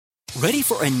Ready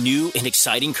for a new and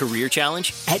exciting career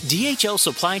challenge? At DHL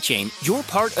Supply Chain, you're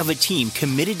part of a team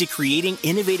committed to creating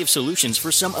innovative solutions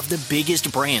for some of the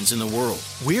biggest brands in the world.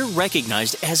 We're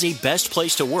recognized as a best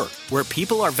place to work, where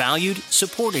people are valued,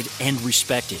 supported, and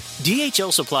respected.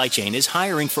 DHL Supply Chain is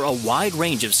hiring for a wide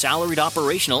range of salaried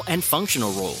operational and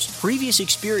functional roles. Previous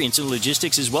experience in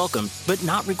logistics is welcome, but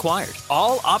not required.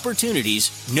 All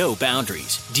opportunities, no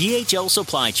boundaries. DHL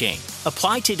Supply Chain.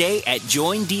 Apply today at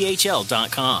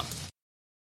joindhl.com.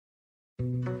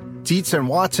 Dietz and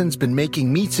Watson's been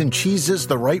making meats and cheeses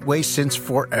the right way since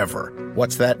forever.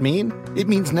 What's that mean? It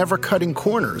means never cutting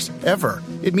corners, ever.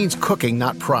 It means cooking,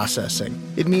 not processing.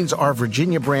 It means our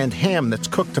Virginia brand ham that's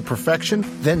cooked to perfection,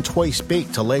 then twice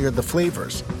baked to layer the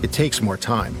flavors. It takes more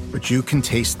time, but you can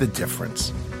taste the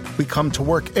difference. We come to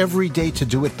work every day to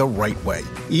do it the right way,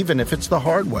 even if it's the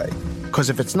hard way.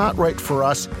 Because if it's not right for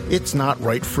us, it's not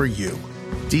right for you.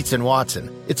 Dietz and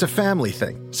Watson, it's a family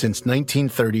thing since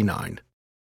 1939.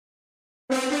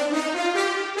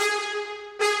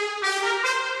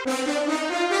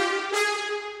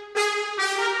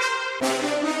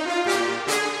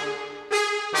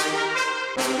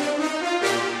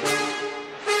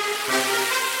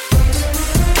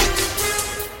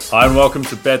 Hi and welcome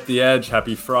to Bet the Edge.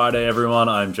 Happy Friday, everyone.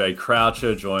 I'm Jay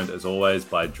Croucher, joined as always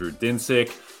by Drew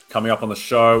Dinsick. Coming up on the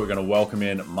show, we're going to welcome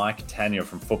in Mike Tania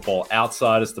from Football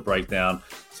Outsiders to break down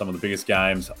some of the biggest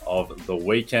games of the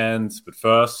weekend. But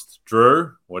first,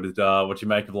 Drew, what did you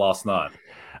make of last night?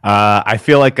 I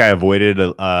feel like I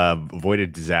avoided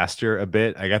disaster a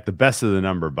bit. I got the best of the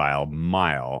number by a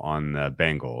mile on the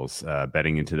Bengals,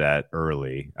 betting into that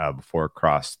early before it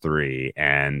crossed 3.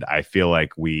 And I feel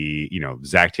like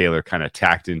Zach Taylor kind of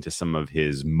tacked into some of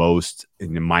his most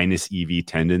minus EV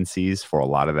tendencies for a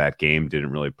lot of that game.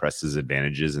 Didn't really press his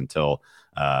advantages until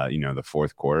the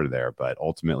fourth quarter there, but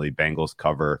ultimately Bengals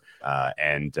cover,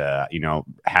 and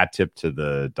hat tip to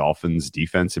the Dolphins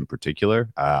defense in particular.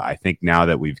 I think now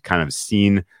that we've kind of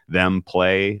seen them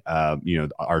play,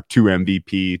 our two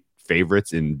MVP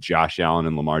favorites in Josh Allen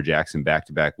and Lamar Jackson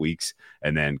back-to-back weeks,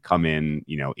 and then come in,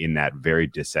 in that very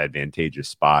disadvantageous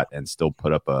spot and still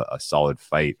put up a solid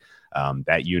fight.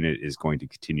 That unit is going to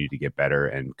continue to get better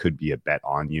and could be a bet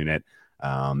on unit.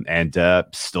 And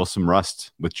still some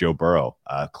rust with Joe Burrow.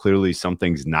 Clearly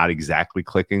something's not exactly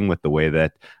clicking with the way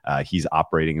that he's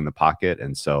operating in the pocket.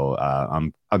 And so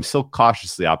I'm still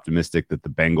cautiously optimistic that the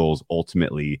Bengals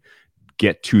ultimately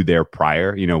get to their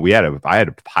prior. I had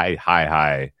a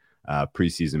high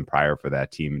preseason prior for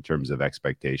that team in terms of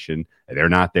expectation. They're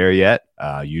not there yet.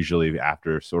 Usually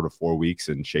after sort of 4 weeks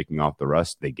and shaking off the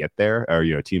rust, they get there,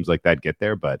 or, teams like that get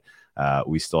there. But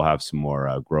we still have some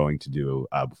more growing to do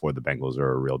before the Bengals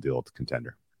are a real deal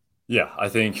contender. Yeah, I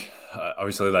think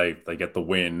obviously they get the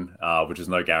win, which is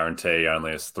no guarantee,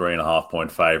 only as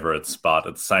 3.5-point favorites. But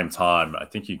at the same time, I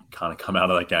think you kind of come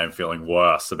out of that game feeling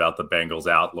worse about the Bengals'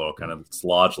 outlook. And it's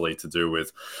largely to do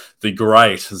with the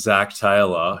great Zach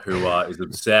Taylor, who is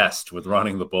obsessed with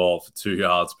running the ball for 2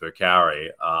 yards per carry.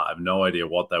 I have no idea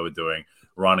what they were doing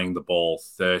running the ball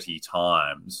 30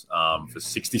 times for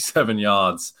 67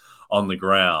 yards on the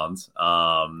ground.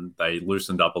 They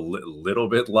loosened up a little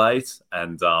bit late,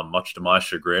 and much to my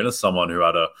chagrin, as someone who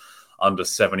had a under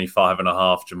 75.5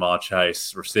 Jamar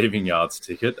Chase receiving yards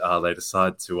ticket, they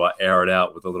decided to air it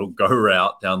out with a little go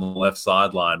route down the left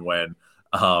sideline when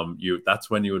that's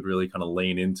when you would really kind of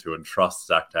lean into and trust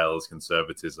Zach Taylor's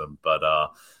conservatism.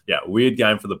 But weird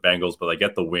game for the Bengals, but they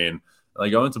get the win. They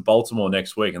go into Baltimore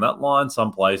next week, and that line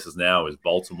some places now is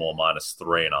Baltimore minus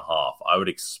 3.5. I would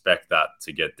expect that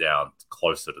to get down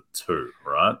closer to 2,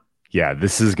 right? Yeah,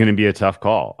 this is going to be a tough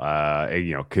call.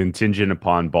 Contingent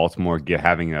upon Baltimore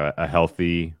having a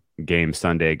healthy game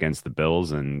Sunday against the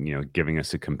Bills and, giving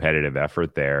us a competitive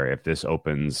effort there. If this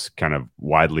opens kind of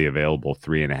widely available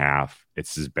 3.5,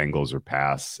 it's his Bengals or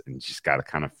pass, and you just got to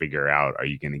kind of figure out, are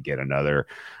you going to get another,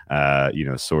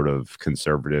 sort of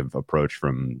conservative approach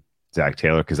from Zach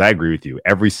Taylor? Because I agree with you.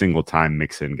 Every single time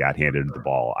Mixon got handed the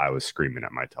ball, I was screaming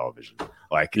at my television.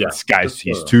 This guy's,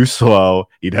 he's too slow.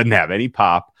 He doesn't have any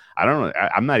pop. I don't know.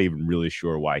 I'm not even really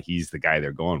sure why he's the guy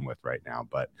they're going with right now.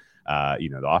 But,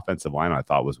 the offensive line I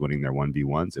thought was winning their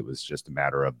 1v1s. It was just a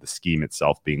matter of the scheme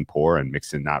itself being poor and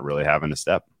Mixon not really having a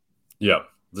step. Yeah.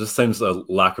 This seems a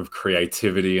lack of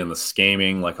creativity in the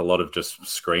scheming, like a lot of just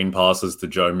screen passes to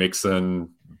Joe Mixon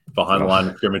behind the line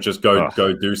of scrimmage. Just go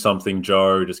do something,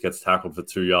 Joe. Just gets tackled for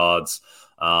 2 yards.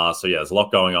 There's a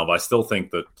lot going on, but I still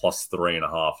think that plus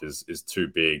 3.5 is too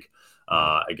big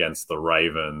against the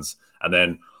Ravens. And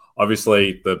then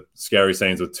obviously the scary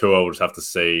scenes with Tua, we'll just have to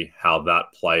see how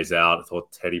that plays out. I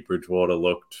thought Teddy Bridgewater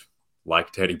looked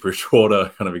like Teddy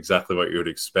Bridgewater, kind of exactly what you would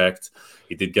expect.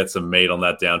 He did get some meat on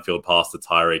that downfield pass to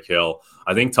Tyreek Hill.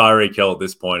 I think Tyreek Hill at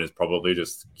this point is probably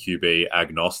just QB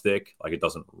agnostic. Like, it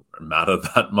doesn't matter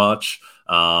that much.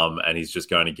 And he's just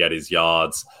going to get his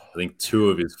yards. I think 2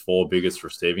 of his 4 biggest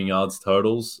receiving yards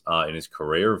totals in his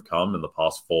career have come in the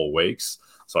past 4 weeks.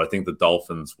 So I think the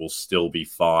Dolphins will still be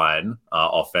fine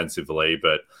offensively,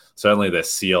 but certainly their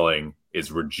ceiling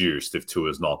is reduced if Tua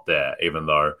is not there, even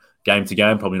though game to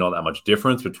game, probably not that much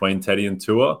difference between Teddy and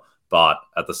Tua, but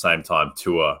at the same time,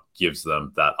 Tua gives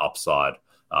them that upside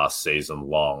season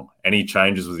long. Any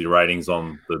changes with your ratings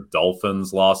on the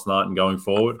Dolphins last night and going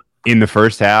forward? In the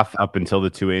first half, up until the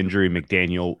Tua injury,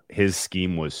 McDaniel, his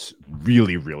scheme was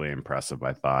really, really impressive,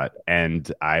 I thought.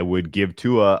 And I would give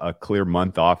Tua a clear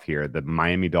month off here. The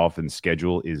Miami Dolphins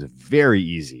schedule is very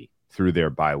easy through their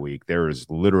bye week. There is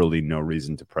literally no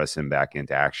reason to press him back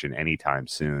into action anytime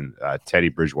soon. Teddy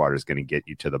Bridgewater is going to get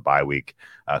you to the bye week,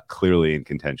 clearly in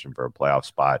contention for a playoff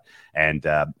spot. And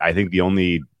I think the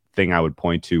only thing I would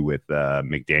point to with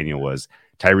McDaniel was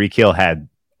Tyreek Hill had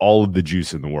all of the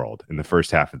juice in the world in the first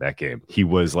half of that game. He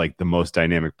was like the most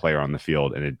dynamic player on the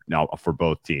field, and now for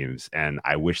both teams. And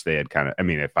I wish they had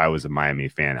if I was a Miami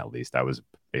fan, at least I was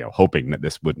hoping that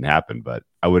this wouldn't happen, but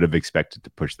I would have expected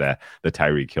to push the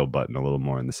Tyreek Hill button a little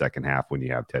more in the second half when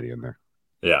you have Teddy in there.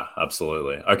 Yeah,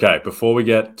 absolutely. Okay, before we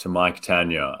get to Mike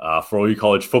Tania, for all you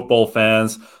college football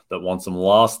fans that want some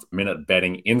last-minute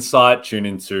betting insight, tune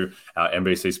into our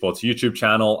NBC Sports YouTube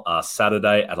channel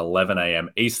Saturday at 11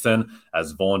 a.m. Eastern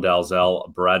as Vaughn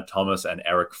Dalzell, Brad Thomas, and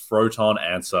Eric Froton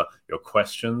answer your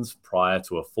questions prior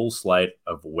to a full slate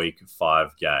of Week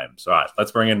 5 games. All right,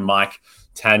 let's bring in Mike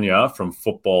Tania from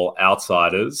Football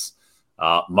Outsiders.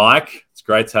 Mike, it's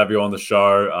great to have you on the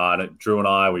show. Drew and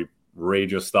I, we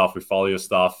read your stuff, we follow your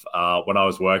stuff. When I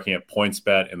was working at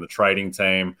PointsBet in the trading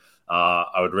team,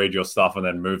 I would read your stuff and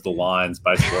then move the lines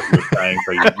based on what you were saying.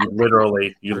 So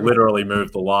you literally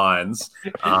move the lines,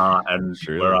 and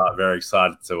we're very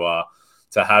excited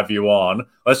to have you on.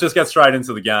 Let's just get straight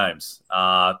into the games.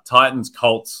 Titans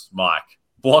Colts, Mike,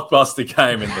 blockbuster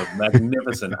game in the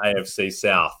magnificent AFC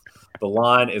South. The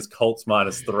line is Colts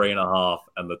 -3.5,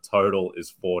 and the total is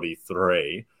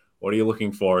 43. What are you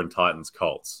looking for in Titans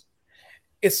Colts?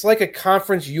 It's like a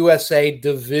Conference USA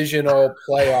divisional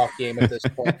playoff game at this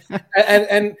point.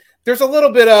 And there's a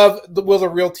little bit of, will the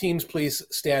real teams please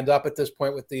stand up at this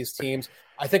point with these teams?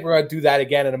 I think we're going to do that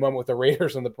again in a moment with the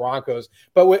Raiders and the Broncos.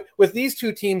 But with these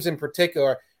two teams in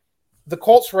particular, the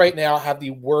Colts right now have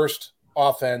the worst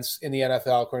offense in the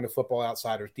NFL, according to Football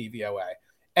Outsiders, DVOA.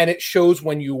 And it shows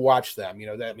when you watch them.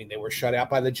 They were shut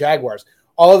out by the Jaguars.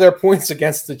 All of their points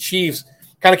against the Chiefs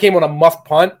kind of came on a muffed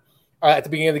punt at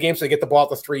the beginning of the game, so they get the ball at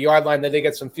the 3-yard line. Then they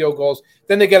get some field goals.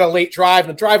 Then they get a late drive,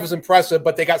 and the drive was impressive,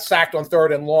 but they got sacked on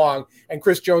 3rd and long, and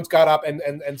Chris Jones got up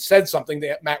and said something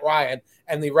to Matt Ryan,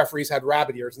 and the referees had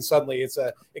rabbit ears, and suddenly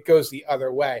it goes the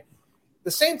other way. At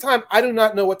the same time, I do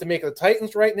not know what to make of the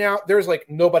Titans right now. There's like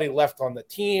nobody left on the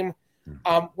team.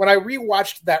 When I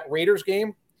rewatched that Raiders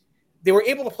game, they were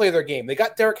able to play their game. They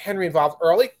got Derrick Henry involved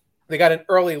early. They got an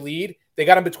early lead. They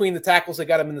got him between the tackles. They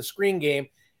got him in the screen game.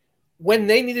 When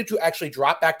they needed to actually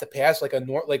drop back to pass, like when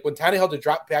Tannehill to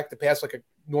drop back to pass like a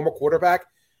normal quarterback,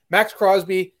 Max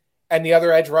Crosby and the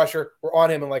other edge rusher were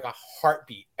on him in like a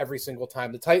heartbeat every single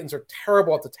time. The Titans are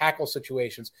terrible at the tackle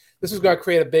situations. This is going to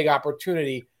create a big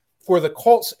opportunity for the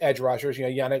Colts edge rushers,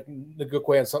 Yannick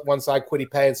Ngakoue on one side, Kwity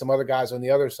Paye, and some other guys on the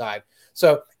other side.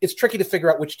 So it's tricky to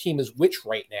figure out which team is which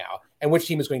right now and which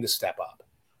team is going to step up.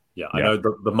 Yeah, I know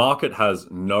the market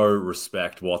has no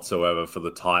respect whatsoever for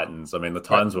the Titans. I mean, the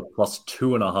Titans were plus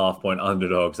 2.5 point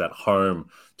underdogs at home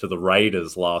to the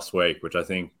Raiders last week, which I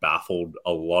think baffled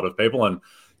a lot of people. And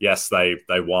yes, they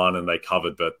won and they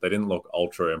covered, but they didn't look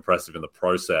ultra impressive in the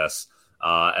process.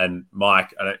 And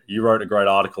Mike, you wrote a great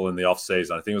article in the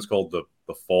offseason. I think it was called The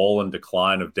Fall and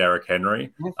Decline of Derrick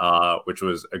Henry, which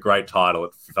was a great title.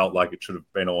 It felt like it should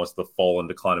have been almost The Fall and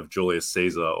Decline of Julius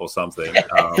Caesar or something.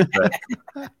 But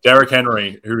Derrick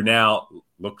Henry, who now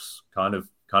looks kind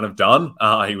of done.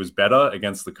 He was better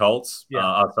against the Colts,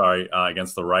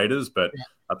 against the Raiders. But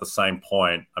at the same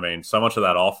point, I mean, so much of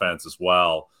that offense as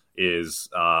well is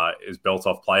built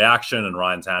off play action, and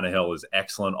Ryan Tannehill is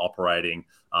excellent operating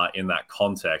in that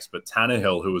context. But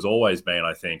Tannehill, who has always been,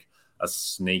 I think, a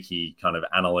sneaky kind of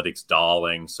analytics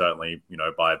darling, certainly,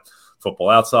 by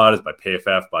Football Outsiders, by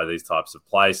PFF, by these types of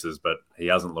places, but he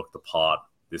hasn't looked the part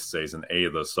this season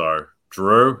either. So,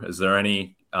 Drew, is there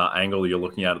any angle you're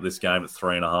looking at this game at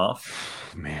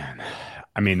 3.5? Man,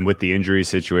 I mean, with the injury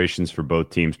situations for both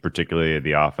teams, particularly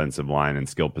the offensive line and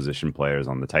skill position players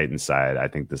on the Titans side, I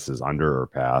think this is under or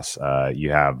pass.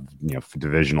 You have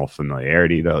divisional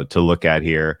familiarity to look at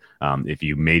here. If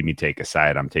you made me take a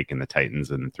side, I'm taking the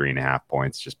Titans and 3.5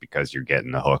 points just because you're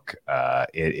getting the hook.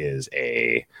 It is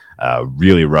a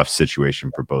really rough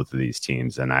situation for both of these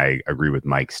teams, and I agree with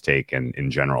Mike's take and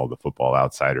in general the Football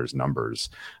Outsiders numbers.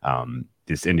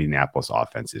 This Indianapolis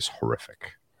offense is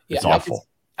horrific. It's awful.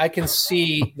 I can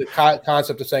see the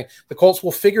concept of saying the Colts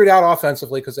will figure it out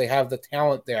offensively because they have the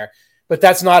talent there. But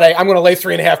that's not I'm going to lay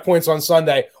 3.5 points on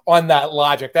Sunday on that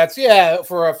logic. That's,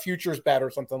 for a futures bet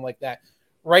or something like that.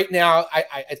 Right now,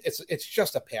 it's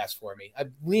just a pass for me. I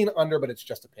lean under, but it's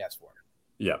just a pass for me.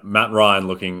 Yeah, Matt Ryan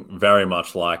looking very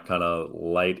much like kind of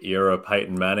late era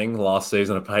Peyton Manning, last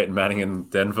season of Peyton Manning in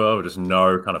Denver, just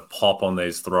no kind of pop on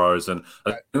these throws. And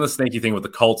I think the sneaky thing with the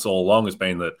Colts all along has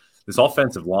been that this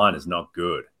offensive line is not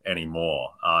good anymore.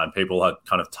 And people are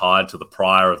kind of tied to the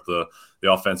prior of the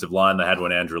offensive line they had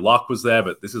when Andrew Luck was there.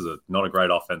 But this is not a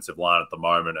great offensive line at the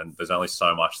moment. And there's only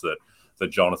so much that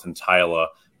Jonathan Taylor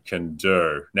can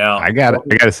do. Now, I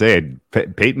gotta say,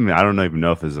 Peyton, I don't even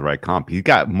know if this is the right comp. He's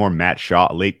got more Matt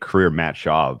Schaub, late career Matt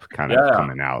Schaub kind of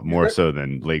coming out, more so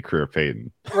than late career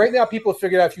Peyton. Right now, people have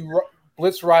figured out if you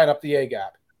blitz Ryan up the A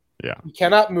gap, he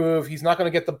cannot move. He's not going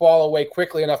to get the ball away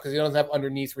quickly enough because he doesn't have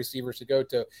underneath receivers to go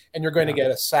to, and you're going to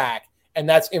get a sack, and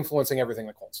that's influencing everything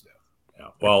the Colts do. Yeah.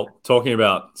 Well, talking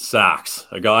about sacks,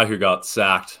 a guy who got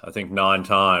sacked, I think 9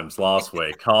 times last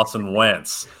week, Carson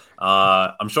Wentz.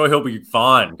 I'm sure he'll be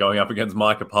fine going up against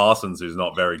Micah Parsons, who's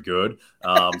not very good.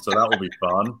 So that will be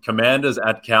fun. Commanders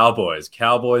at Cowboys.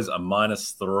 Cowboys are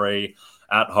 -3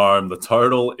 at home. The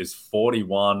total is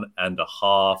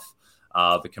 41.5.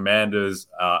 The Commanders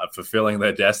are fulfilling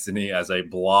their destiny as a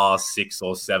blast 6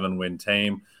 or 7 win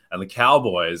team. And the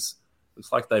Cowboys,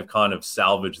 looks like they've kind of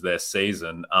salvaged their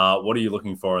season. What are you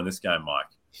looking for in this game, Mike?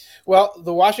 Well,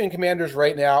 the Washington Commanders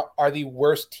right now are the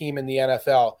worst team in the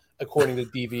NFL, according to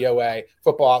DVOA,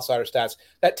 Football Outsider stats.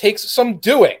 That takes some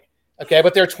doing, okay?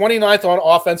 But they're 29th on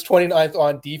offense, 29th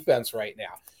on defense right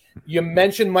now. You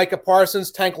mentioned Micah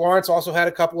Parsons. Tank Lawrence also had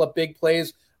a couple of big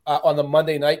plays on the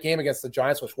Monday night game against the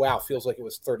Giants, which, feels like it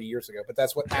was 30 years ago. But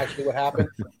that's what happened.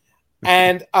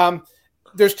 And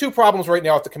there's 2 problems right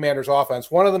now with the Commanders'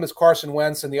 offense. One of them is Carson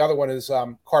Wentz, and the other one is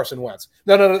Carson Wentz.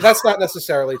 No, that's not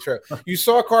necessarily true. You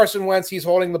saw Carson Wentz. He's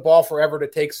holding the ball forever to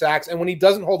take sacks, and when he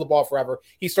doesn't hold the ball forever,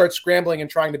 he starts scrambling and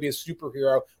trying to be a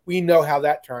superhero. We know how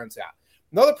that turns out.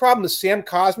 Another problem is Sam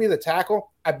Cosmi, the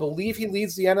tackle. I believe he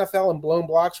leads the NFL in blown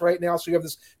blocks right now, so you have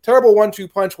this terrible 1-2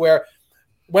 punch where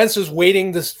Wentz is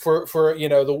waiting for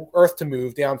the earth to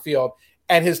move downfield,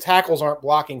 and his tackles aren't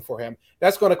blocking for him.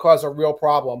 That's going to cause a real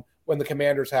problem when the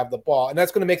Commanders have the ball. And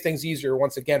that's going to make things easier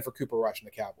once again for Cooper Rush and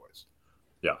the Cowboys.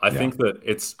 Yeah, I think that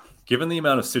it's given the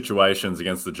amount of situations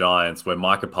against the Giants where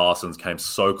Micah Parsons came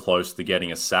so close to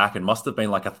getting a sack, it must have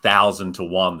been like 1,000 to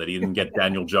 1 that he didn't get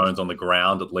Daniel Jones on the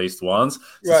ground at least once.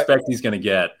 Right. Suspect he's going to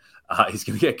get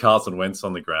Carson Wentz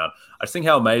on the ground. I just think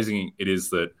how amazing it is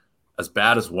that as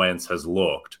bad as Wentz has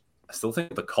looked, I still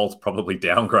think the Colts probably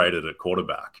downgraded at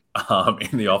quarterback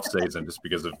in the offseason just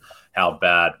because of how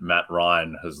bad Matt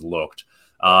Ryan has looked.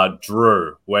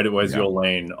 Drew, where's your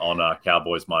lean on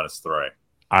Cowboys -3?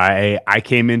 I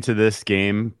came into this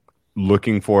game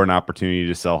looking for an opportunity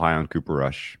to sell high on Cooper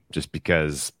Rush just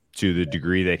because to the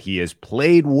degree that he has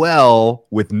played well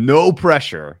with no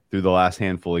pressure through the last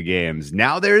handful of games.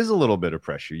 Now there is a little bit of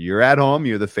pressure. You're at home.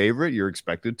 You're the favorite. You're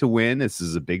expected to win. This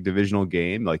is a big divisional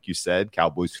game. Like you said,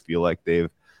 Cowboys feel like they've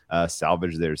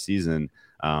salvaged their season.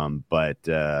 But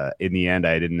in the end,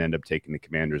 I didn't end up taking the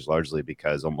Commanders largely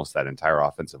because almost that entire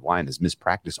offensive line has missed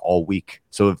practice all week.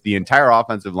 So if the entire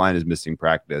offensive line is missing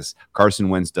practice, Carson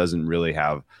Wentz doesn't really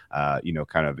have,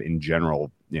 kind of in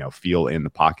general, feel in the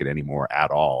pocket anymore at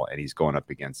all. And he's going up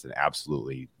against an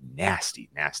absolutely nasty,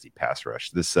 nasty pass rush.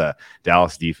 This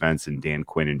Dallas defense and Dan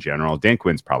Quinn in general, Dan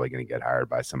Quinn's probably going to get hired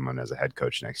by someone as a head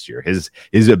coach next year. His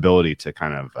ability to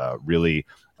kind of really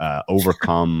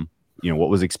overcome what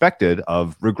was expected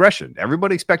of regression.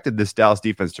 Everybody expected this Dallas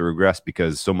defense to regress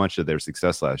because so much of their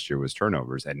success last year was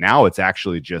turnovers. And now it's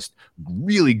actually just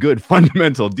really good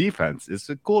fundamental defense. It's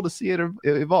cool to see it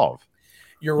evolve.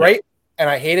 You're right. And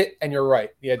I hate it. And you're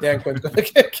right. Yeah. Dan Quinn's going to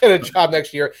get a job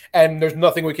next year and there's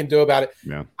nothing we can do about it.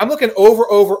 Yeah. I'm looking over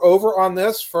on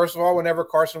this. First of all, whenever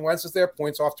Carson Wentz is there,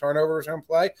 points off turnovers are in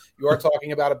play. You are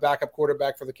talking about a backup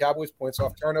quarterback for the Cowboys. Points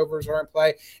off turnovers are in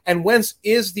play. And Wentz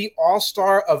is the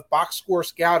all-star of box score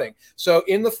scouting. So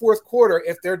in the fourth quarter,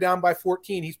 if they're down by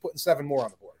 14, he's putting 7 more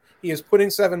on the board. He is putting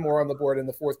 7 more on the board in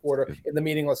the fourth quarter in the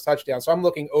meaningless touchdown. So I'm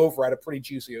looking over at a pretty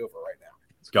juicy over right now.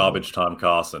 Garbage time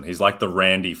Carson. He's like the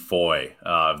Randy Foy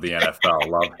of the NFL.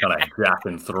 Love kind of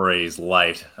jacking threes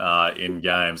late in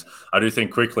games. I do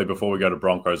think quickly before we go to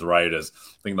Broncos Raiders,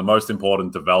 I think the most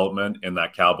important development in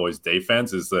that Cowboys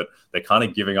defense is that they're kind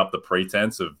of giving up the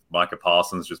pretense of Micah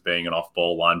Parsons just being an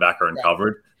off-ball linebacker and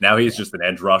coverage. Now he's just an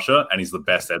edge rusher, and he's the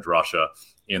best edge rusher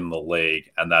in the league,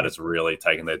 and that has really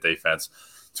taken their defense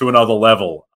to another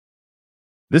level.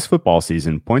 This football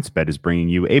season, PointsBet is bringing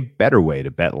you a better way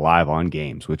to bet live on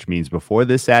games, which means before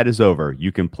this ad is over,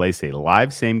 you can place a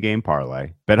live same-game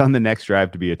parlay, bet on the next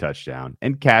drive to be a touchdown,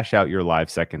 and cash out your live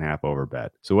second-half over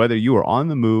bet. So whether you are on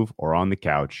the move or on the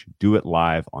couch, do it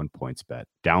live on PointsBet.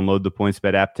 Download the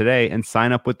PointsBet app today and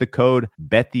sign up with the code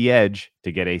BETTHEEDGE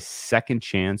to get a second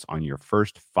chance on your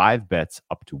first 5 bets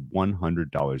up to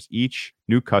 $100 each.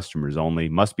 New customers only,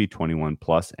 must be 21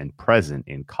 plus and present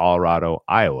in Colorado,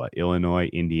 Iowa,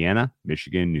 Illinois, Indiana,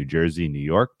 Michigan, New Jersey, New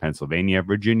York, Pennsylvania,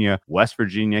 Virginia, West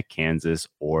Virginia, Kansas,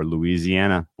 or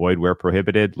Louisiana. Void where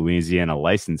prohibited. Louisiana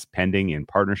license pending in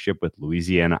partnership with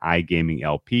Louisiana iGaming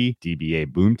LP,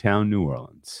 DBA Boomtown, New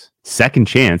Orleans. Second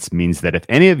chance means that if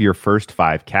any of your first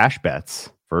 5 cash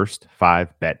bets, first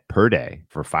 5 bet per day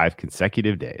for 5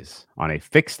 consecutive days on a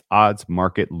fixed odds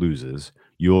market loses,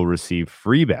 you will receive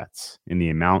free bets in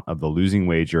the amount of the losing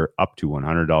wager up to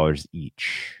 $100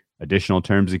 each. Additional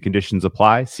terms and conditions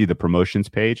apply. See the promotions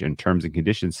page and terms and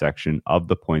conditions section of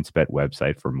the PointsBet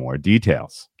website for more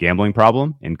details. Gambling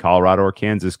problem? In Colorado or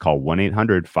Kansas, call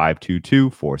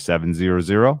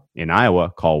 1-800-522-4700. In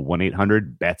Iowa, call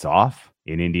 1-800-BETS-OFF.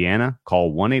 In Indiana,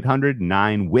 call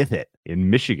 1-800-9-WITH-IT.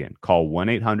 In Michigan, call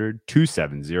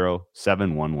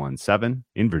 1-800-270-7117.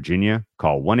 In Virginia,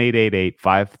 call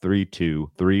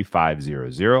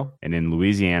 1-888-532-3500. And in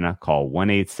Louisiana, call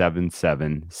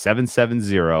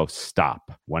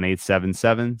 1-877-770-STOP.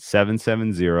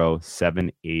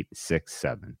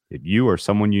 1-877-770-7867. If you or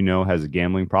someone you know has a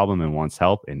gambling problem and wants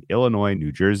help in Illinois,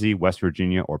 New Jersey, West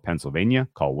Virginia, or Pennsylvania,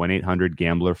 call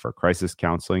 1-800-GAMBLER for crisis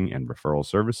counseling and referral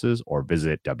services, or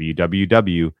visit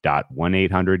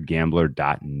www.1800gambler.net.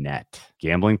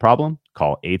 Gambling problem?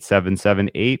 Call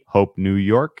 877-8-HOPE-NEW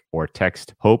YORK or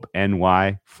text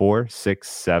HOPE-NY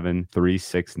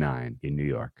 467-369 in New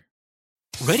York.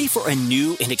 Ready for a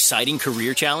new and exciting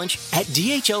career challenge? At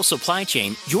DHL Supply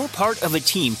Chain, you're part of a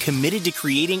team committed to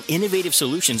creating innovative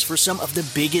solutions for some of the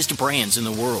biggest brands in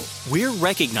the world. We're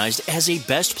recognized as a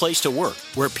best place to work,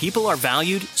 where people are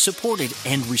valued, supported,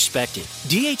 and respected.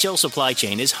 DHL Supply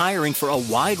Chain is hiring for a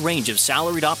wide range of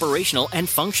salaried operational and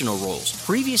functional roles.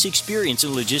 Previous experience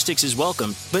in logistics is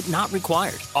welcome, but not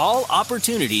required. All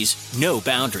opportunities, no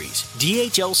boundaries.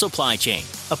 DHL Supply Chain.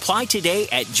 Apply today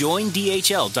at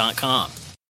joindhl.com.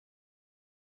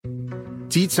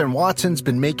 Dietz & Watson's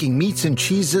been making meats and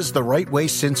cheeses the right way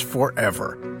since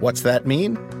forever. What's that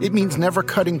mean? It means never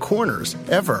cutting corners,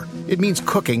 ever. It means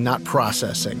cooking, not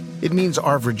processing. It means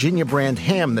our Virginia brand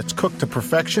ham that's cooked to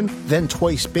perfection, then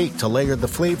twice baked to layer the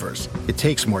flavors. It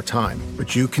takes more time,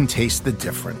 but you can taste the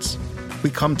difference.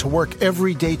 We come to work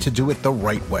every day to do it the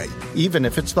right way, even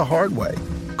if it's the hard way.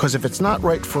 Because if it's not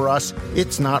right for us,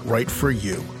 it's not right for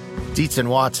you. Dietz &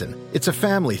 Watson, it's a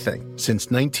family thing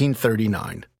since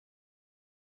 1939.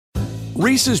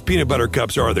 Reese's peanut butter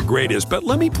cups are the greatest, but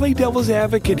let me play devil's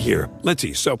advocate here. Let's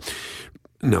see. So,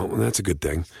 no, that's a good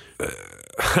thing.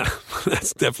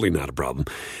 That's definitely not a problem.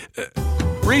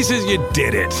 Reese's, you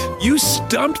did it. You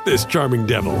stumped this charming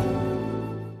devil.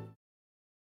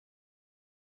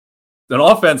 An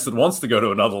offense that wants to go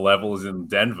to another level is in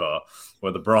Denver,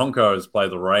 where the Broncos play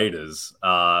the Raiders.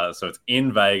 So it's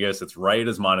in Vegas. It's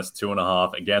Raiders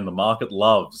 -2.5. Again, the market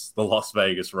loves the Las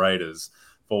Vegas Raiders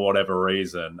for whatever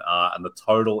reason. And the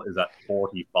total is at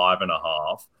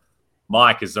 45.5.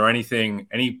 Mike, is there any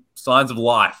signs of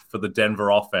life for the Denver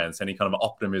offense? Any kind of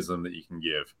optimism that you can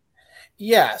give?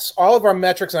 Yes. All of our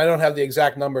metrics, and I don't have the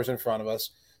exact numbers in front of us,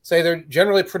 say they're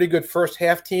generally a pretty good first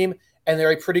half team, and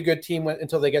they're a pretty good team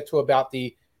until they get to about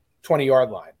the 20-yard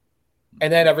line.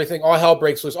 And then all hell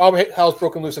breaks loose. All hell's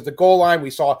broken loose at the goal line. We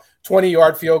saw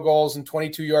 20-yard field goals and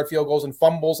 22-yard field goals and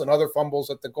fumbles and other fumbles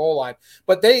at the goal line.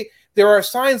 But there are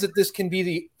signs that this can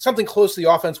be something close to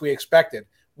the offense we expected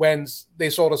when they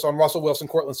sold us on Russell Wilson,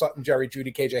 Cortland Sutton, Jerry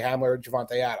Jeudy, KJ Hamler, and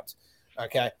Javonte Adams.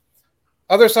 Okay.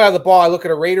 Other side of the ball, I look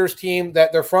at a Raiders team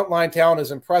that their frontline talent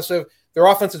is impressive. Their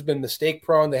offense has been mistake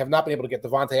prone. They have not been able to get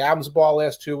Davante Adams the ball the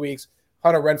last 2 weeks.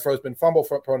 Hunter Renfrow has been fumble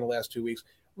prone the last 2 weeks.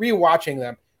 Rewatching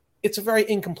them, it's a very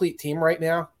incomplete team right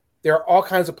now. There are all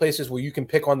kinds of places where you can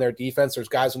pick on their defense. There's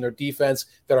guys on their defense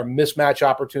that are mismatch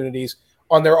opportunities.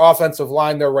 On their offensive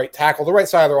line, their right tackle, the right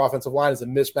side of their offensive line is a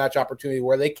mismatch opportunity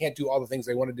where they can't do all the things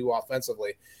they want to do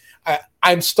offensively.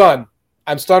 I'm stunned.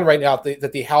 I'm stunned right now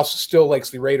that the house still likes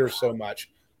the Raiders so much,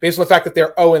 based on the fact that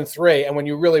they're 0-3, and when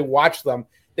you really watch them,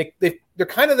 they're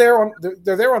kind of they're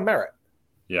there on merit.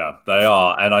 Yeah, they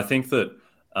are, and I think that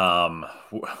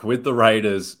with the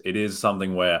Raiders, it is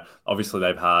something where obviously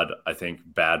they've had, I think,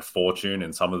 bad fortune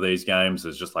in some of these games.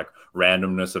 There's just like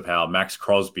randomness of how Max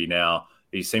Crosby now,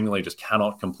 he seemingly just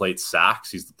cannot complete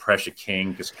sacks. He's the pressure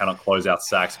king, just cannot close out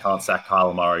sacks, can't sack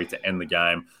Kyler Murray to end the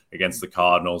game against the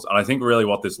Cardinals. And I think really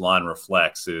what this line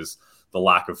reflects is the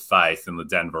lack of faith in the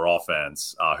Denver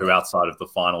offense, who outside of the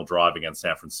final drive against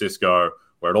San Francisco,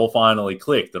 where it all finally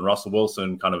clicked and Russell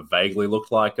Wilson kind of vaguely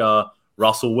looked like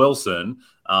Russell Wilson,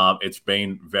 it's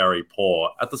been very poor.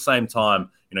 At the same time,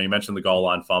 you mentioned the goal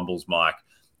line fumbles, Mike.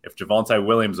 If Javonte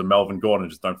Williams and Melvin Gordon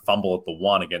just don't fumble at the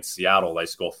one against Seattle, they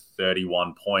score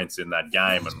 31 points in that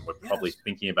game, and we're probably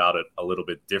thinking about it a little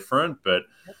bit different. But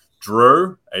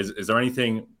Drew, is there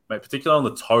anything, particularly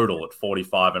on the total at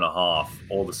 45.5,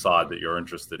 or the side that you're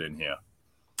interested in here?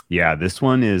 Yeah, this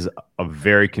one is a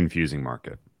very confusing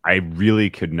market. I really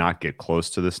could not get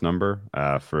close to this number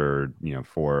for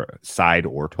side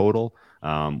or total,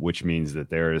 which means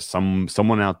that there is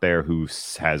someone out there who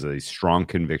has a strong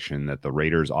conviction that the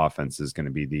Raiders offense is going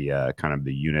to be the kind of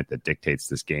the unit that dictates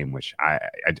this game, which I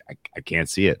can't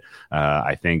see it.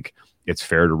 I think it's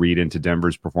fair to read into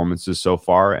Denver's performances so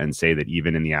far and say that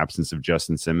even in the absence of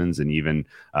Justin Simmons and even,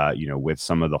 with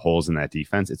some of the holes in that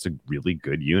defense, it's a really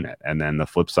good unit. And then the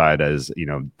flip side is,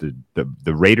 the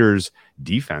Raiders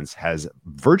defense has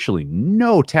virtually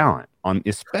no talent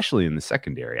especially in the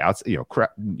secondary.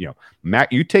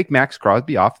 You take Max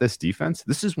Crosby off this defense.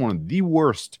 This is one of the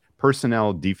worst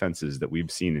personnel defenses that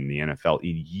we've seen in the NFL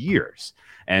in years.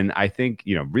 And I think,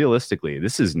 realistically,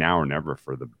 this is now or never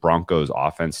for the Broncos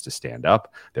offense to stand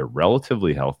up. They're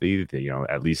relatively healthy,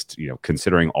 at least,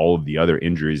 considering all of the other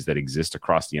injuries that exist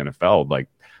across the NFL. Like,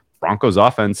 Broncos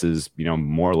offense is,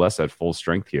 more or less at full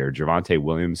strength here. Javonte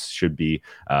Williams should be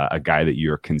a guy that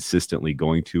you're consistently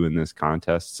going to in this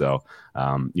contest. So,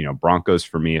 Broncos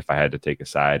for me, if I had to take a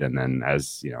side, and then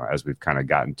as we've kind of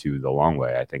gotten to the long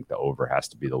way, I think the over has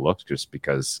to be the look, just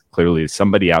because clearly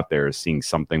somebody out there is seeing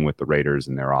something with the Raiders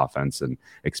and their offense and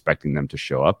expecting them to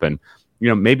show up. And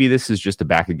maybe this is just a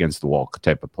back against the wall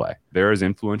type of play. There is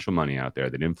influential money out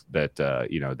there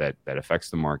that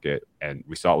affects the market, and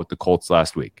we saw it with the Colts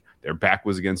last week. Their back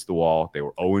was against the wall. They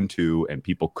were 0-2, and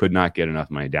people could not get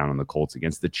enough money down on the Colts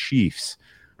against the Chiefs,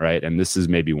 right? And this is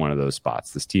maybe one of those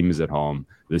spots. This team is at home.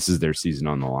 This is their season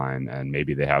on the line, and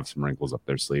maybe they have some wrinkles up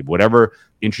their sleeve. Whatever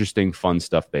interesting, fun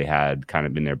stuff they had kind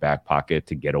of in their back pocket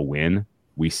to get a win,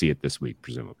 we see it this week,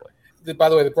 presumably. By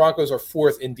the way, the Broncos are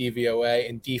 4th in DVOA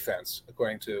in defense,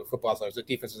 according to Football Outsiders. The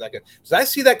defense is that good. Did I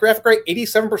see that graphic right?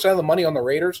 87% of the money on the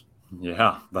Raiders?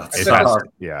 Yeah, that's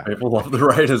yeah. People love the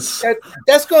Raiders.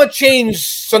 That's going to change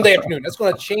Sunday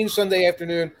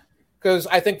afternoon. Because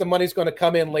I think the money's going to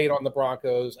come in late on the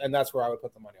Broncos, and that's where I would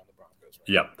put the money on the Broncos. Right?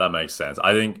 Yep, that makes sense.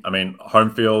 Home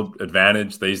field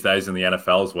advantage these days in the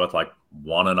NFL is worth like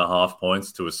 1.5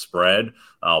 points to a spread,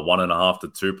 1.5 to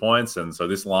 2 points. And so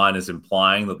this line is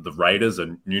implying that the Raiders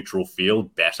are neutral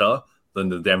field better than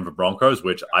the Denver Broncos,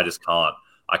 which I just can't.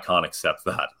 I can't accept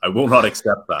that. I will not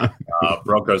accept that.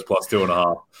 Broncos plus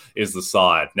 2.5 is the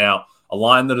side. Now, a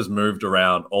line that has moved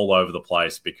around all over the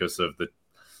place because of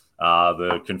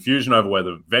the confusion over where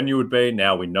the venue would be.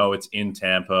 Now we know it's in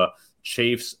Tampa.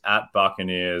 Chiefs at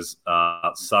Buccaneers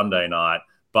Sunday night.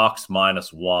 Bucks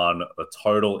 -1. The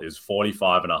total is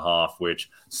 45.5, which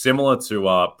similar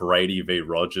to Brady v.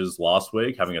 Rodgers last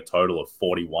week, having a total of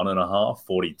 41.5,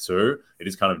 42. It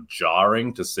is kind of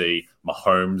jarring to see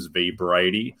Mahomes v.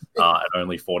 Brady at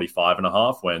only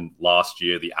 45.5, when last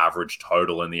year the average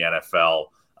total in the NFL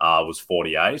was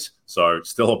 48. So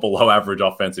still a below average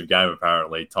offensive game,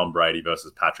 apparently, Tom Brady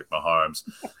versus Patrick Mahomes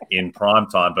in prime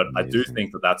time. But I do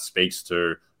think that speaks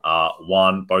to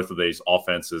both of these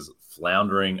offenses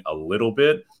floundering a little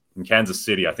bit. In Kansas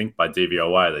City, I think by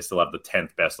DVOA, they still have the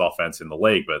 10th best offense in the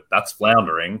league, but that's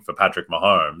floundering for Patrick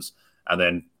Mahomes. And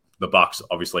then the Bucs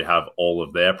obviously have all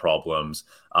of their problems.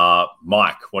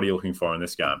 Mike, what are you looking for in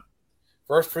this game?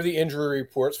 First, for the injury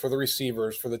reports for the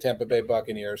receivers for the Tampa Bay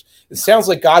Buccaneers, it sounds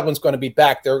like Godwin's going to be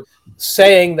back. They're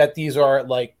saying that these are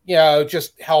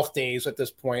just health days at this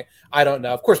point. I don't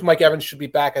know. Of course, Mike Evans should be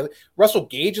back. Russell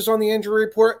Gage is on the injury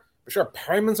report. I'm sure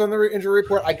Perryman's on the injury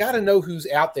report. I got to know who's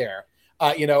out there,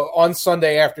 on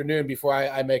Sunday afternoon before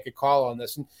I make a call on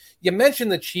this. And you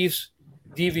mentioned the Chiefs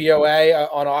DVOA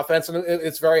on offense, and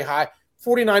it's very high.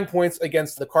 49 points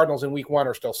against the Cardinals in week 1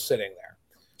 are still sitting there.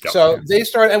 Yep. So they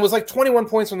started, and it was like 21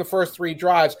 points on the first 3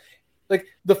 drives. Like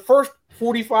the first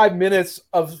 45 minutes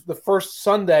of the first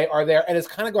Sunday are there, and it's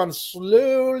kind of gone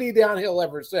slowly downhill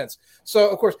ever since. So,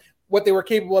 of course, what they were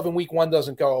capable of in week 1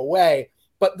 doesn't go away.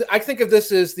 But I think of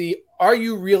this as the "Are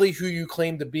you really who you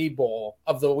claim to be?" bowl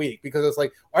of the week, because it's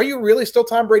like, are you really still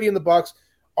Tom Brady and the Bucs?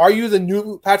 Are you the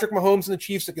new Patrick Mahomes and the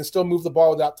Chiefs that can still move the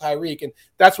ball without Tyreek? And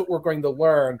that's what we're going to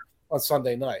learn on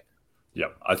Sunday night. Yeah,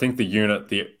 I think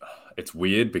it's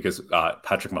weird because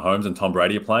Patrick Mahomes and Tom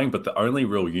Brady are playing, but the only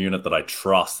real unit that I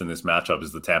trust in this matchup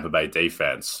is the Tampa Bay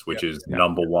defense, which is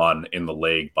number 1 in the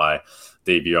league by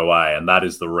DVOA, and that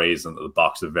is the reason that the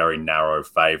Bucs are very narrow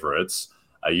favorites.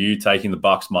 Are you taking the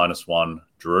Bucs -1,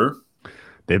 Drew?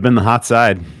 They've been the hot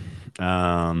side.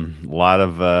 A lot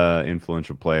of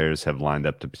influential players have lined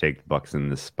up to take the Bucs in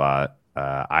this spot.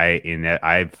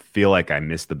 I feel like I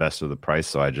missed the best of the price,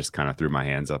 so I just kind of threw my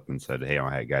hands up and said,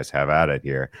 "Hey, guys, have at it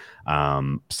here."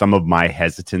 Some of my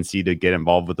hesitancy to get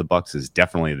involved with the Bucs is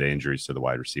definitely the injuries to the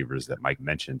wide receivers that Mike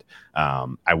mentioned.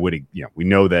 We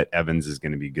know that Evans is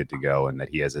going to be good to go and that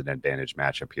he has an advantage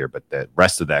matchup here, but the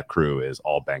rest of that crew is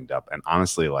all banged up. And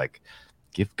honestly,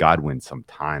 give Godwin some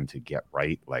time to get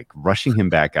right. Rushing him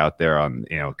back out there on,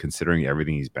 considering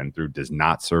everything he's been through, does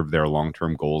not serve their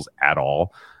long-term goals at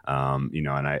all.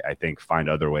 And I think find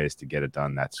other ways to get it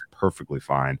done. That's perfectly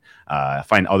fine.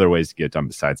 Find other ways to get it done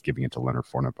besides giving it to Leonard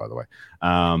Fournette, by the way.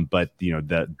 But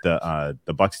the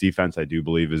Bucs defense, I do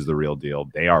believe, is the real deal.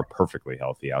 They are perfectly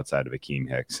healthy outside of Akeem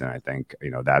Hicks, and I think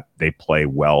that they play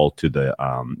well to the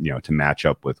to match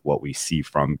up with what we see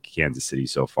from Kansas City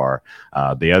so far.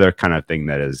 The other kind of thing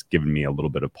that has given me a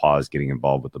little bit of pause getting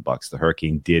involved with the Bucs, the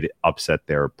Hurricane did upset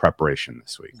their preparation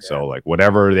this week. Yeah. So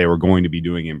whatever they were going to be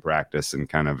doing in practice and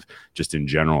kind of just in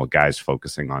general, guys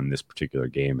focusing on this particular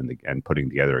game and putting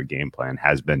together a game plan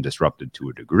has been disrupted to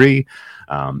a degree.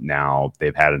 Now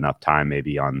they've had enough time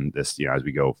maybe on this, as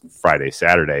we go Friday,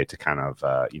 Saturday to kind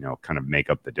of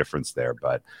make up the difference there.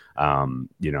 But,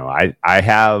 I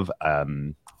have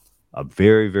a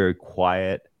very, very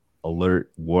quiet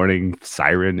alert warning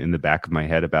siren in the back of my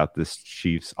head about this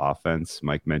Chiefs offense.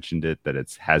 Mike mentioned it, that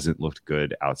it hasn't looked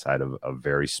good outside of a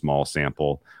very small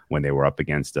sample when they were up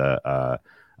against a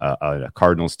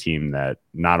Cardinals team that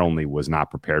not only was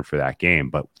not prepared for that game,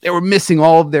 but they were missing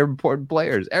all of their important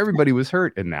players. Everybody was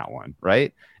hurt in that one,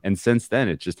 right? And since then,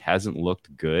 it just hasn't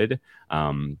looked good.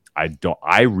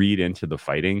 I read into the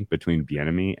fighting between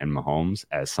Bieniemy and Mahomes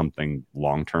as something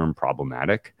long-term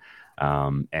problematic. This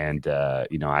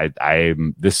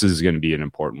is going to be an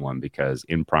important one because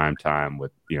in prime time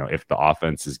with, if the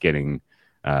offense is getting,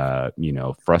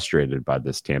 frustrated by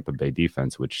this Tampa Bay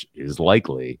defense, which is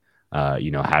likely,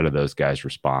 how do those guys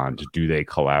respond? Do they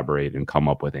collaborate and come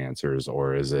up with answers,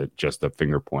 or is it just a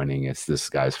finger pointing? It's this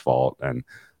guy's fault. And,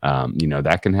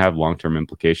 that can have long-term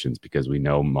implications because we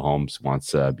know Mahomes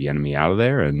wants Bieniemy out of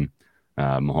there. And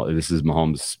this is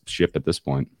Mahomes' ship at this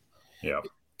point. Yeah.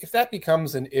 If that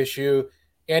becomes an issue,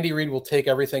 Andy Reid will take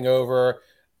everything over,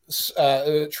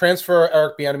 transfer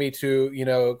Eric Bieniemy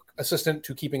to, assistant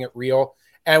to keeping it real,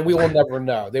 and we will never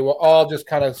know. They will all just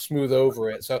kind of smooth over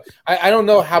it. So I don't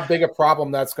know how big a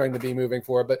problem that's going to be moving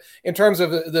forward. But in terms of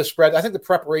the spread, I think the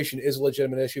preparation is a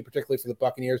legitimate issue, particularly for the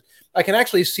Buccaneers. I can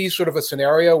actually see sort of a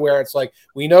scenario where it's like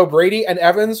we know Brady and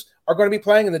Evans are going to be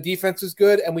playing and the defense is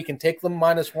good and we can take them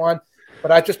 -1.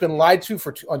 But I've just been lied to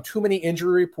on too many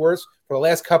injury reports for the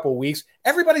last couple of weeks.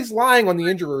 Everybody's lying on the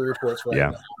injury reports right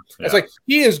now. Yeah. It's like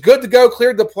he is good to go,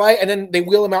 cleared to play, and then they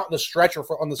wheel him out in a stretcher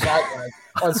on the sideline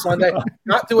on Sunday.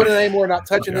 Not doing it anymore, not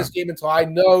touching this game until I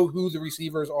know who the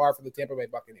receivers are for the Tampa Bay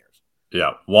Buccaneers.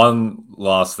 Yeah. One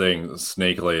last thing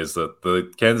sneakily is that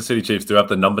the Kansas City Chiefs do have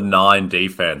the number 9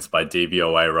 defense by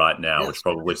DVOA right now, which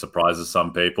probably surprises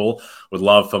some people. Would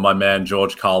love for my man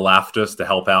George Karlaftis to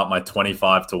help out my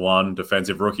 25-1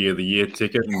 Defensive Rookie of the Year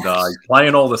ticket. And he's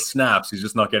playing all the snaps. He's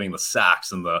just not getting the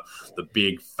sacks and the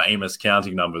big famous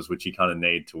counting numbers, which you kind of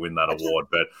need to win that award.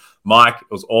 But Mike, it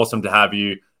was awesome to have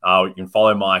you. You can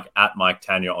follow Mike at Mike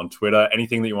Tanya on Twitter.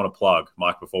 Anything that you want to plug,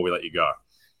 Mike, before we let you go?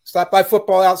 Stop by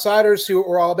Football Outsiders, see what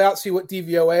we're all about, see what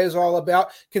DVOA is all about.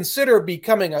 Consider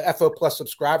becoming a FO Plus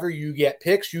subscriber. You get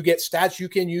picks, you get stats you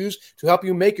can use to help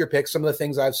you make your picks, some of the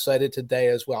things I've cited today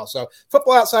as well. So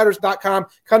footballoutsiders.com,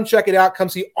 come check it out. Come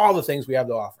see all the things we have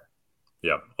to offer.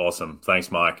 Yeah, awesome.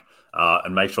 Thanks, Mike.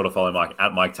 And make sure to follow Mike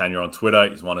at Mike Tanya on Twitter.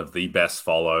 He's one of the best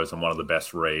follows and one of the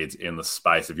best reads in the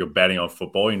space. If you're betting on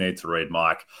football, you need to read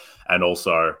Mike and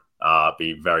also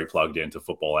be very plugged into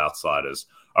Football Outsiders.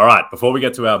 All right, before we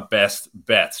get to our best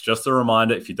bets, just a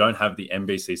reminder, if you don't have the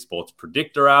NBC Sports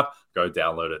Predictor app, Go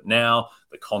download it now.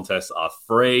 The contests are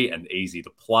free and easy to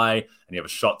play, and you have a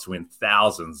shot to win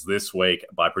thousands this week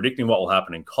by predicting what will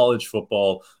happen in college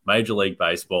football, Major League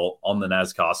Baseball, on the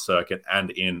NASCAR circuit,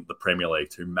 and in the Premier League.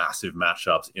 Two massive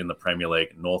matchups in the Premier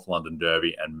League, North London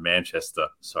Derby and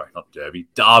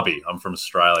Derby. I'm from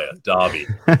Australia, Derby.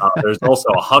 There's also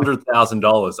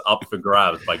 $100,000 up for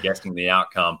grabs by guessing the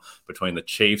outcome between the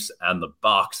Chiefs and the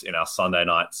Bucks in our Sunday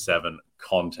Night 7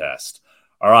 contest.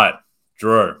 All right,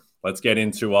 Drew, let's get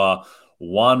into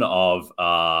one of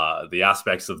the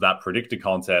aspects of that predictor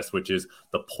contest, which is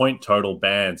the point total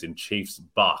bands in Chiefs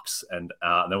Bucks, and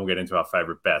then we'll get into our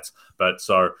favorite bets. But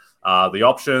so the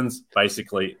options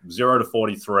basically 0 to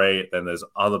 43. Then there's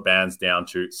other bands down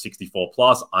to 64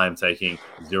 plus. I am taking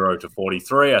 0 to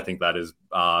 43. I think that is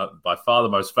by far the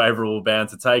most favorable band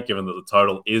to take, given that the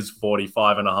total is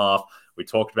 45.5. We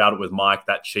talked about it with Mike.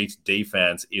 That Chiefs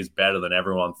defense is better than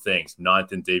everyone thinks.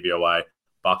 9th in DVOA.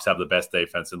 Bucks have the best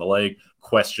defense in the league.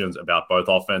 Questions about both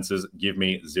offenses? Give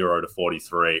me 0 to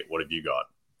 43. What have you got?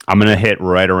 I'm going to hit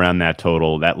right around that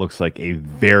total. That looks like a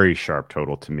very sharp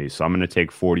total to me. So I'm going to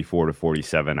take 44 to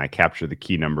 47. I capture the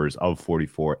key numbers of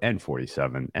 44 and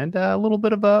 47 and a little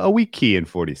bit of a weak key in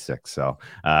 46. So,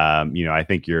 I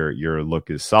think your look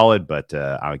is solid, but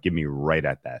give me right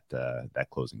at that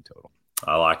closing total.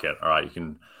 I like it. All right. You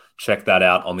can check that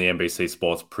out on the NBC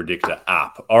Sports Predictor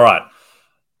app. All right.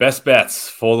 Best bets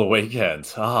for the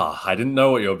weekend. I didn't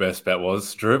know what your best bet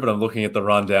was, Drew, but I'm looking at the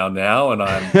rundown now and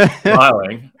I'm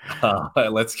smiling.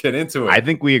 Let's get into it. I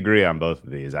think we agree on both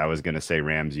of these. I was going to say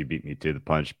Rams, you beat me to the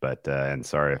punch, but and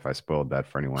sorry if I spoiled that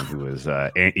for anyone who was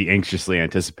anxiously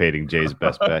anticipating Jay's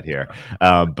best bet here.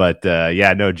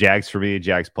 Jags for me.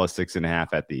 Jags plus 6.5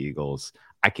 at the Eagles.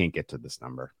 I can't get to this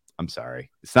number. I'm sorry.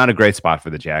 It's not a great spot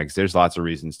for the Jags. There's lots of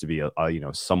reasons to be,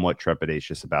 somewhat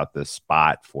trepidatious about this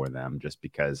spot for them, just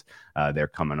because they're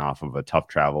coming off of a tough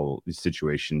travel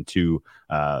situation to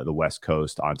the West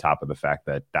Coast, on top of the fact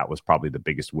that was probably the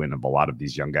biggest win of a lot of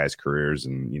these young guys' careers.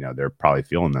 And, they're probably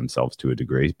feeling themselves to a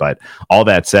degree. But all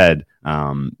that said,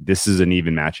 this is an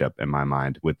even matchup in my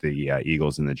mind with the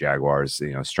Eagles and the Jaguars,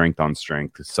 strength on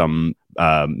strength, some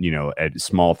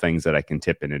small things that I can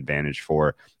tip an advantage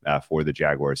for the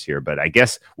Jaguars here. But I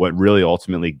guess what really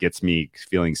ultimately gets me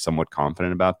feeling somewhat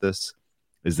confident about this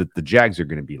is that the Jags are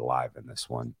going to be live in this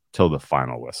one till the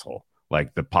final whistle.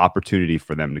 Like, the opportunity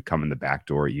for them to come in the back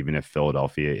door, even if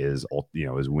Philadelphia is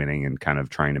winning and kind of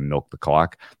trying to milk the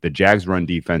clock, the Jags run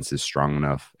defense is strong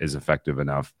enough, is effective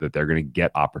enough that they're going to get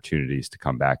opportunities to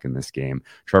come back in this game.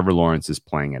 Trevor Lawrence is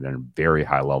playing at a very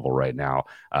high level right now,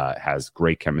 has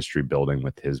great chemistry building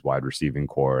with his wide receiving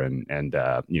core, and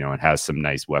has some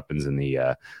nice weapons in the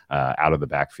out of the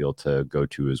backfield to go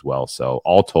to as well. So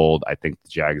all told, I think the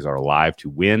Jags are alive to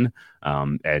win.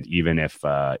 And even if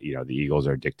the Eagles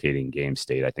are dictating game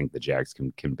state, I think the Jags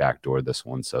can backdoor this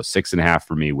one. So 6.5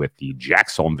 for me with the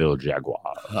Jacksonville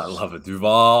Jaguars. I love it.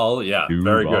 Duval. Yeah,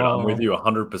 very good. I'm with you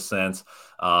 100%.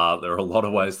 There are a lot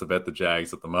of ways to bet the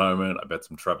Jags at the moment. I bet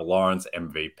some Trevor Lawrence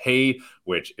MVP,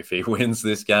 which if he wins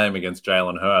this game against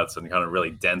Jalen Hurts and kind of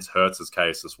really dents Hurts'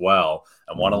 case as well,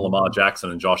 and one of Lamar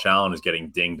Jackson and Josh Allen is getting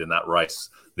dinged in that race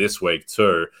this week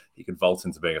too, he can vault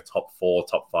into being a top 4,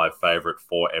 top 5 favorite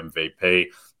for MVP.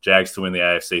 Jags to win the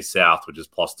AFC South, which is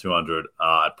plus 200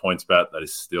 at PointsBet. That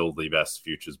is still the best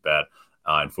futures bet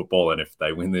in football. And if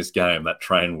they win this game, that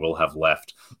train will have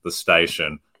left the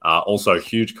station. Also,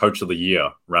 huge Coach of the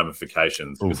Year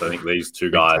ramifications, because I think these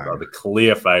two guys are the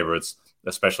clear favorites,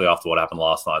 especially after what happened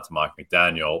last night to Mike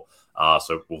McDaniel.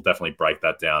 So we'll definitely break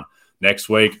that down next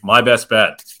week. My best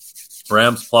bet,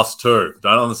 Rams plus 2.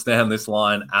 Don't understand this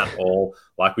line at all.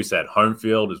 Like we said, home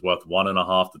field is worth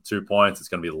 1.5 to 2 points. It's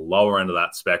going to be the lower end of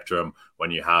that spectrum when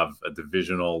you have a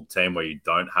divisional team where you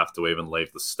don't have to even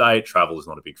leave the state. Travel is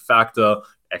not a big factor.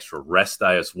 Extra rest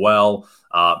day as well.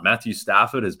 Matthew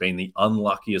Stafford has been the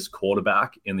unluckiest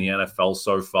quarterback in the NFL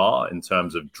so far in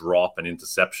terms of drop and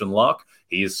interception luck.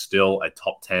 He is still a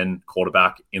top 10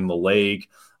 quarterback in the league.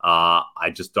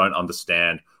 I just don't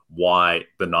understand why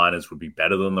the Niners would be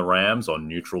better than the Rams on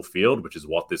neutral field, which is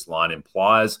what this line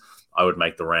implies. I would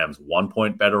make the Rams 1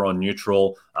 point better on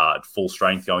neutral at full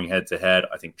strength going head to head.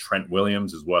 I think Trent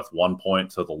Williams is worth 1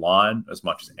 point to the line, as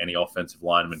much as any offensive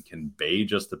lineman can be,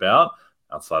 just about,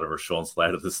 outside of Rashawn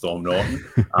Slater to Storm Norton.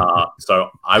 So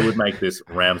I would make this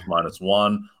Rams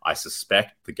 -1. I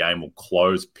suspect the game will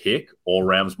close pick or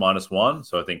Rams -1.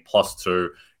 So I think +2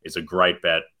 is a great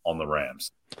bet on the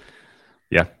Rams.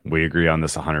 Yeah, we agree on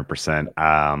this 100%.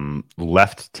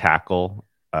 Left tackle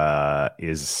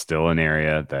is still an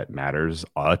area that matters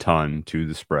a ton to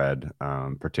the spread,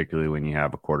 particularly when you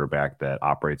have a quarterback that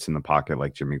operates in the pocket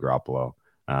like Jimmy Garoppolo.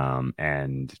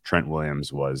 And Trent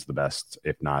Williams was the best,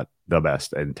 if not the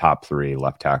best, and top 3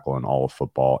 left tackle in all of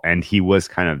football. And he was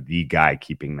kind of the guy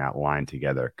keeping that line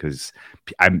together, because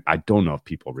I don't know if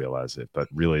people realize it, but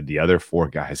really the other 4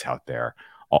 guys out there,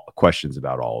 questions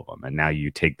about all of them. And now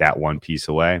you take that one piece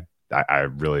away. I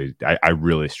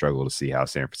really struggle to see how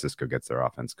San Francisco gets their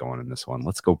offense going in this one.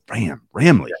 Let's go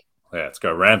Ramley. Yeah, let's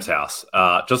go Rams house.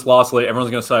 Just lastly,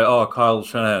 everyone's going to say, oh, Kyle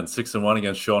Shanahan, 6-1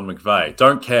 against Sean McVay.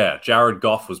 Don't care. Jared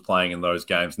Goff was playing in those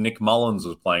games. Nick Mullins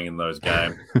was playing in those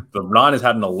games. The Niners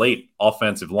had an elite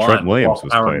offensive line. Trent Williams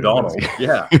was Aaron playing Donald.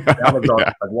 Yeah.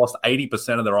 They've lost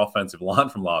 80% of their offensive line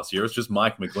from last year. It's just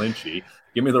Mike McGlinchey.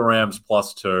 Give me the Rams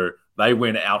 +2. They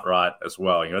win outright as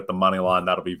well. At the money line,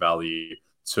 that'll be value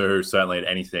too. Certainly at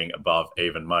anything above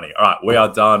even money. All right, we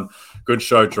are done. Good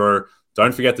show, Drew.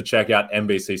 Don't forget to check out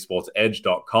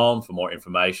NBCSportsEdge.com for more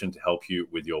information to help you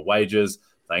with your wagers.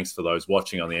 Thanks for those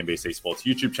watching on the NBC Sports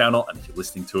YouTube channel. And if you're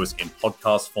listening to us in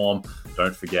podcast form,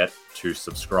 don't forget to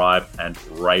subscribe and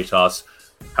rate us.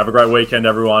 Have a great weekend,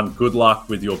 everyone. Good luck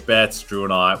with your bets. Drew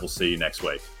and I will see you next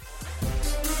week.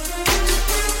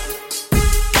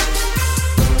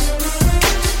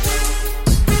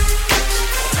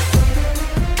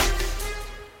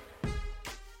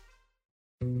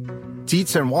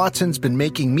 Dietz & Watson's been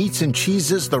making meats and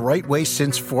cheeses the right way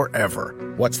since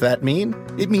forever. What's that mean?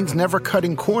 It means never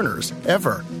cutting corners,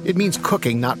 ever. It means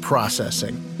cooking, not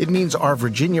processing. It means our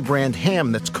Virginia brand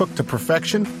ham that's cooked to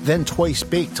perfection, then twice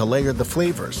baked to layer the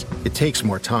flavors. It takes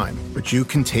more time, but you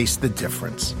can taste the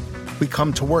difference. We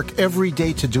come to work every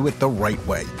day to do it the right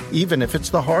way, even if it's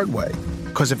the hard way.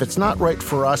 Because if it's not right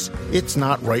for us, it's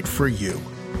not right for you.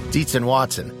 Dietz &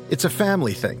 Watson, it's a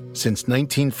family thing since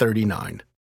 1939.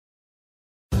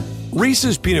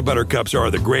 Reese's peanut butter cups are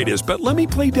the greatest, but let me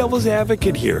play devil's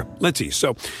advocate here. Let's see.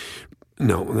 So,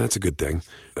 no, that's a good thing.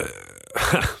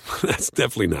 That's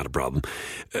definitely not a problem.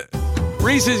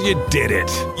 Reese's, you did it.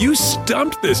 You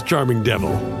stumped this charming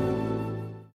devil.